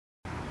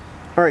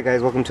Alright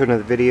guys, welcome to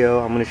another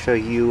video. I'm going to show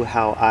you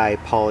how I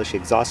polish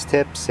exhaust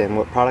tips and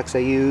what products I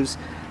use.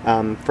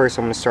 First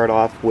I'm going to start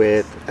off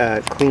with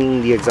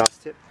cleaning the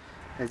exhaust tip.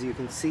 As you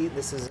can see,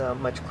 this is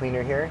much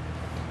cleaner here.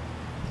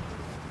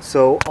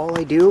 So all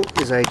I do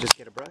is I just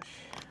get a brush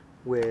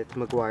with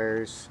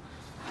Meguiar's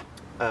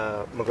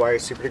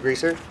Super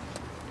Degreaser.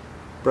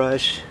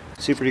 Brush,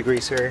 Super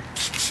Degreaser,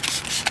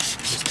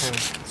 just kind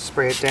of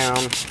spray it down.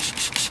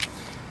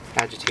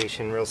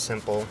 Agitation, real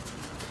simple.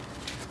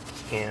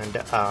 And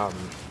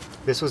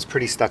this was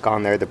pretty stuck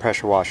on there. The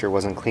pressure washer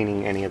wasn't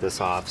cleaning any of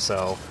this off,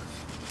 so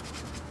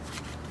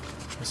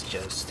let's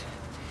just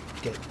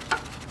get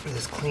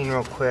this clean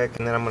real quick,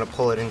 and then I'm going to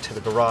pull it into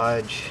the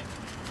garage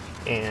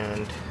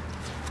and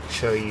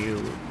show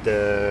you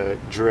the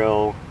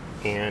drill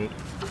and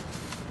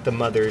the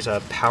mother's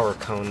power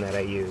cone that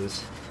I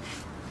use.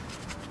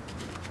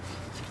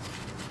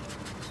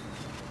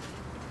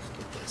 Let's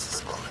get this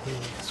as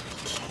clean as we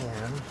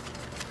can.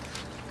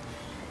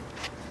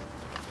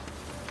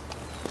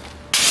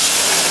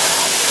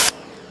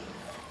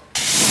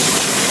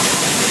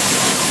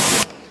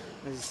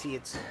 As you see,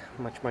 it's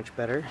much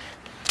better.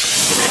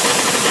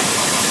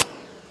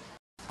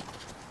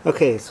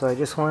 Okay, so I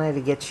just wanted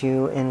to get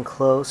you in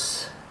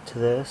close to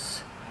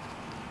this.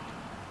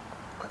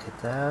 Look at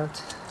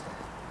that.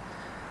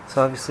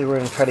 So obviously we're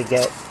going to try to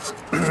get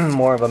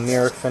more of a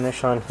mirror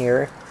finish on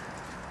here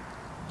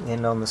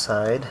and on the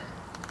side.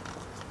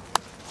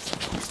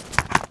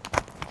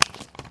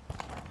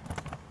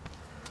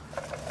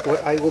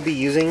 What I will be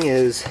using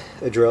is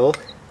a drill.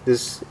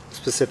 This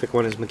specific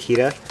one is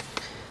Makita.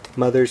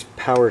 Mother's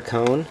power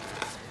cone,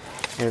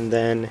 and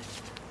then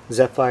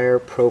Zephyr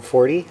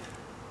Pro40,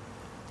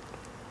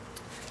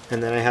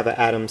 and then I have an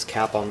Adams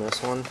cap on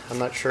this one. I'm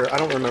not sure, I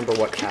don't remember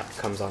what cap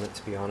comes on it,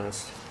 to be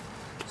honest.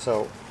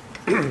 So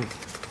let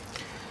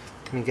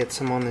me get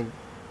some on the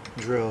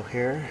drill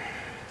here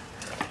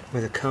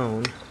with a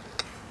cone,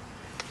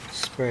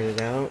 spread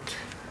it out.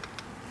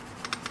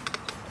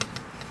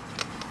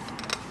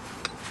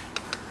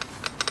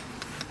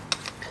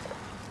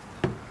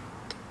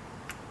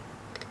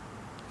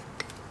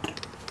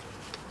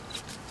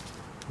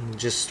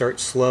 Just start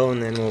slow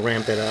and then we'll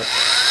ramp it up.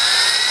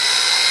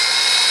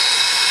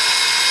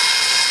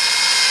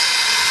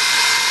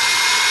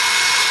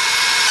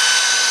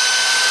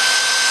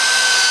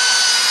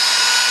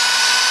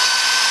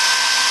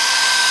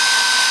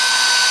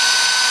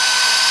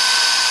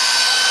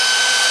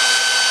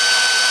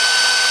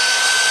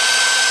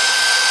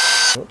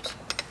 Oops.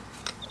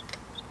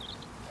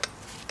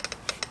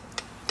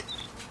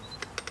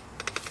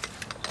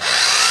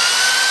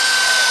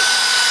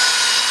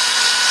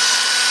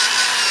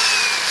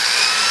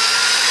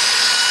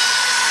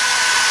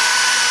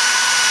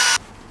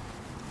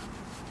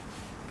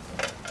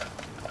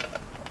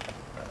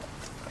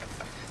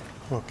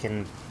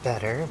 Looking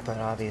better, but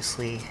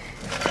obviously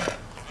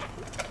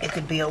it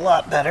could be a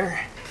lot better.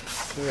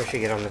 Maybe I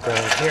should get on the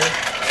ground here.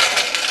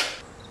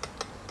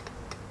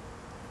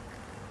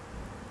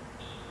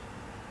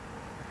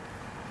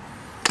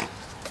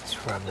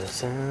 Let's rub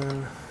this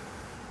in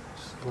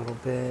just a little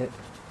bit.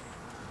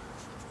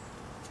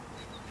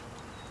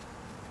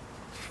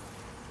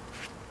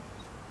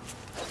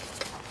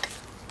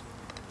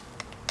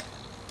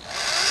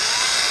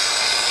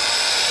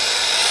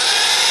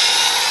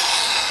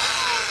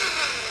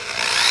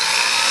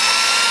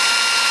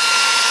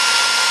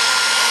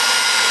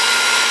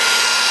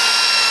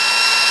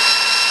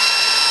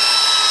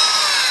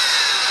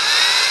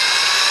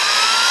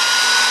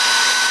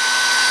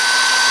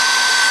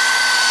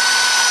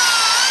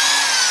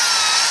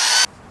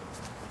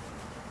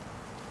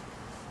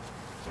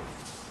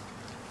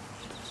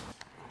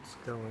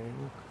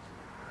 Going.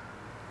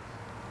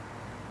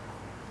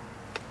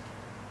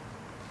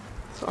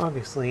 So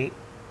obviously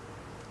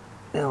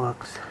it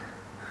looks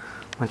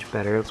much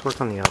better. Let's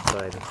work on the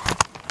outside.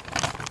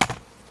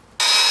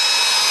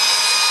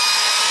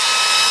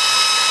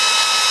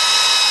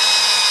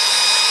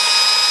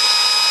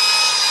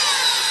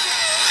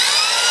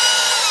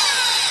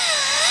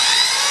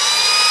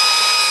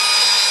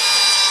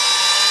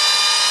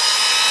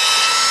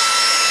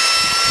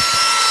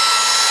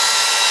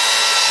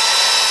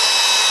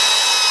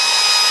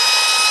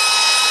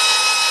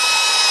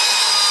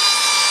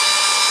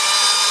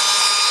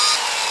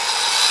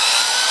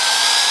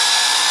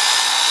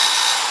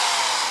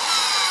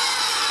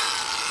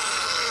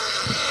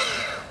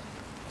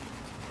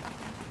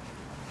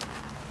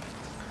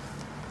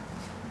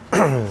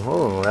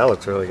 Oh, that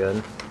looks really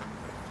good.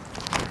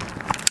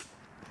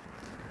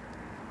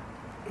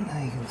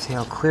 Now you can see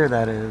how clear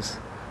that is.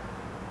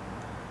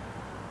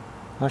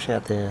 I wish I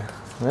had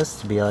this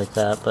to be like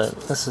that,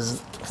 but this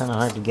is kind of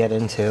hard to get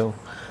into.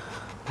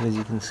 But as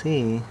you can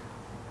see,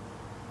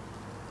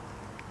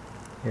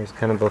 here's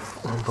kind of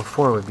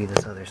before would be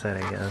this other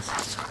side, I guess.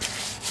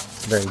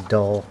 It's very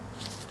dull.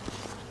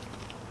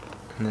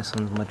 And this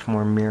one's much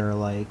more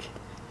mirror-like.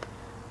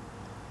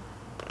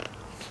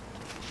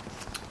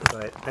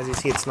 But as you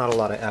see, it's not a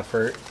lot of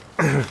effort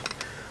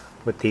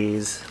with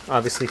these.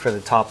 Obviously for the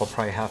top I'll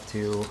probably have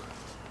to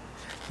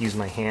use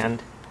my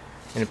hand,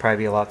 and it'd probably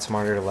be a lot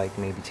smarter to like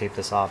maybe tape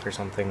this off or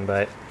something,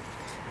 but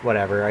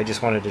whatever. I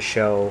just wanted to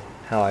show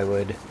how I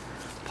would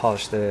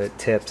polish the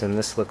tips, and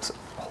this looks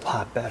a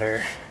lot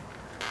better.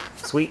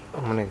 Sweet.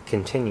 I'm gonna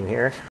continue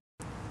here.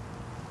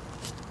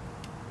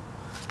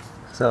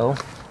 So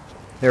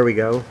there we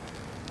go.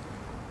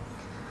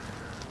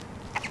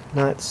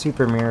 Not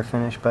super mirror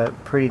finish,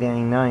 but pretty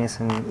dang nice,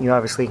 and you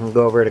obviously can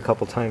go over it a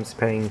couple times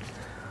depending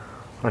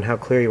on how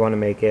clear you want to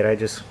make it. I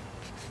just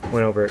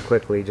went over it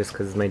quickly just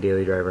because it's my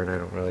daily driver and I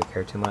don't really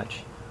care too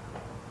much.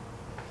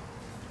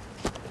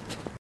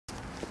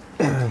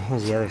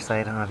 Here's the other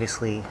side,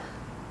 obviously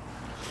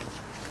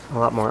a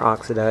lot more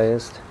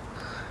oxidized.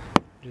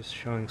 Just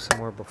showing some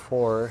more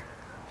before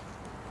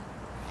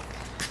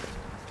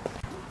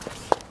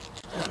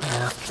and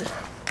after.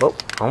 Whoa,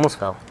 almost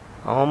fell.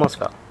 Almost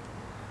fell.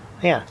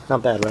 Yeah,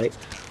 not bad, right?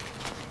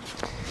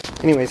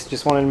 Anyways,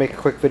 just wanted to make a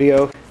quick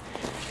video.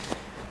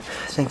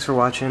 Thanks for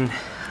watching.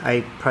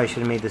 I probably should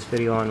have made this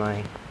video on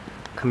my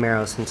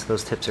Camaro since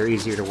those tips are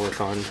easier to work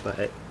on,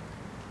 but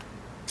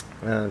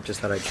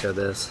just thought I'd show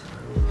this.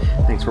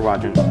 Thanks for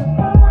watching.